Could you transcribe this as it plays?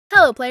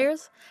Hello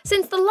players!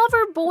 Since the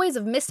lover boys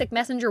of Mystic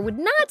Messenger would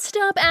not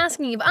stop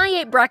asking if I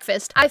ate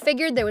breakfast, I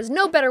figured there was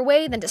no better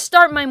way than to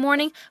start my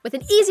morning with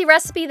an easy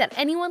recipe that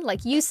anyone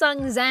like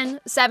Yoosung, Zen,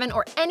 Seven,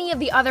 or any of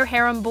the other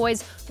harem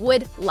boys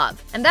would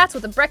love. And that's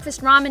with a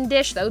breakfast ramen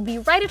dish that would be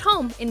right at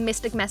home in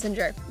Mystic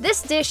Messenger.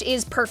 This dish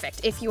is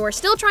perfect if you're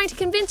still trying to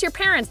convince your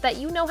parents that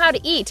you know how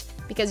to eat,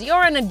 because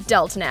you're an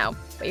adult now,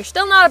 but you're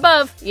still not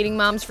above eating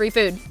mom's free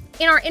food.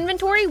 In our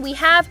inventory, we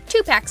have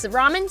 2 packs of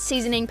ramen,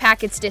 seasoning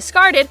packets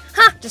discarded.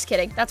 Ha! Just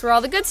kidding, that's where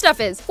all the good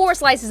stuff is. 4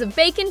 slices of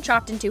bacon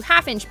chopped into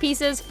half-inch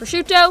pieces,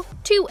 prosciutto,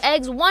 2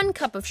 eggs, 1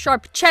 cup of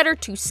sharp cheddar,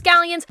 2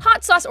 scallions,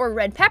 hot sauce or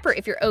red pepper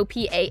if you're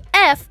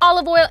OPAF,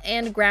 olive oil,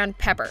 and ground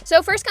pepper.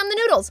 So first come the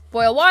noodles.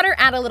 Boil water,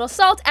 add a little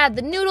salt, add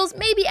the noodles,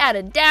 maybe add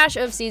a dash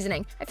of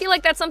seasoning. I feel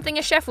like that's something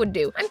a chef would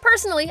do. I'm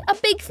personally a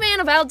big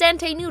fan of al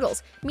dente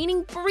noodles,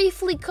 meaning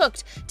briefly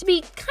cooked, to be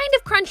kind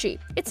of crunchy.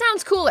 It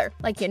sounds cooler,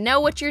 like you know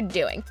what you're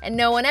doing. And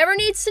no one ever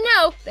needs to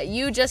know that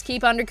you just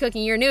keep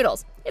undercooking your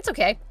noodles. It's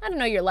okay, I don't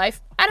know your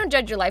life. I don't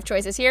judge your life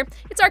choices here.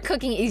 It's our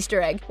cooking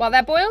Easter egg. While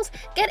that boils,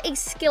 get a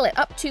skillet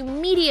up to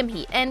medium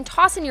heat and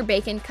toss in your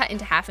bacon cut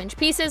into half-inch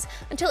pieces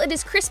until it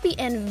is crispy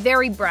and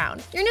very brown.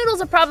 Your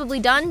noodles are probably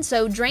done,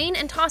 so drain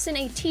and toss in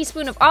a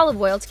teaspoon of olive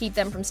oil to keep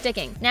them from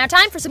sticking. Now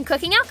time for some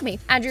cooking alchemy.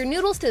 Add your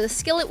noodles to the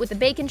skillet with the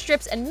bacon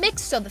strips and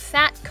mix so the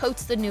fat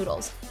coats the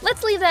noodles.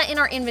 Let's leave that in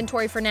our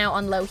inventory for now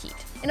on low heat.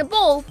 In a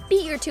bowl,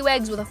 beat your 2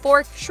 eggs with a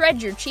fork,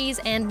 shred your cheese,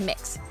 and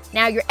mix.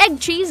 Now your egg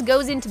cheese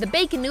goes into the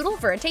bacon noodle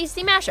for a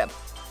tasty mashup.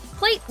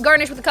 Plate,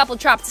 garnish with a couple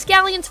chopped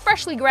scallions,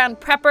 freshly ground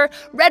pepper,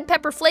 red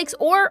pepper flakes,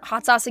 or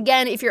hot sauce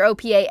again if you're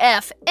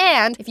OPAF,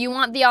 and if you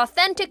want the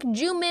authentic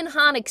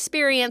Juminhan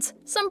experience,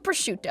 some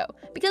prosciutto,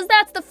 because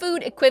that's the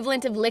food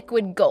equivalent of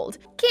liquid gold.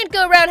 Can't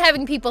go around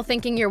having people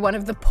thinking you're one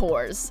of the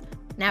poors.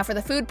 Now for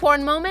the food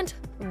porn moment,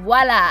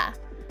 voila!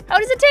 How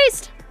does it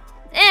taste?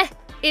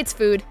 It's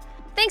food.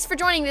 Thanks for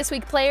joining this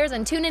week, players,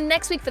 and tune in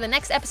next week for the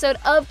next episode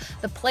of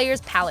The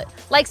Player's Palate.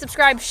 Like,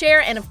 subscribe,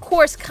 share, and of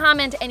course,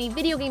 comment any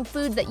video game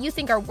foods that you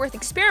think are worth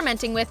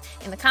experimenting with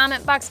in the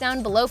comment box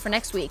down below for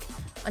next week.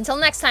 Until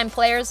next time,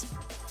 players,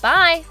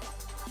 bye!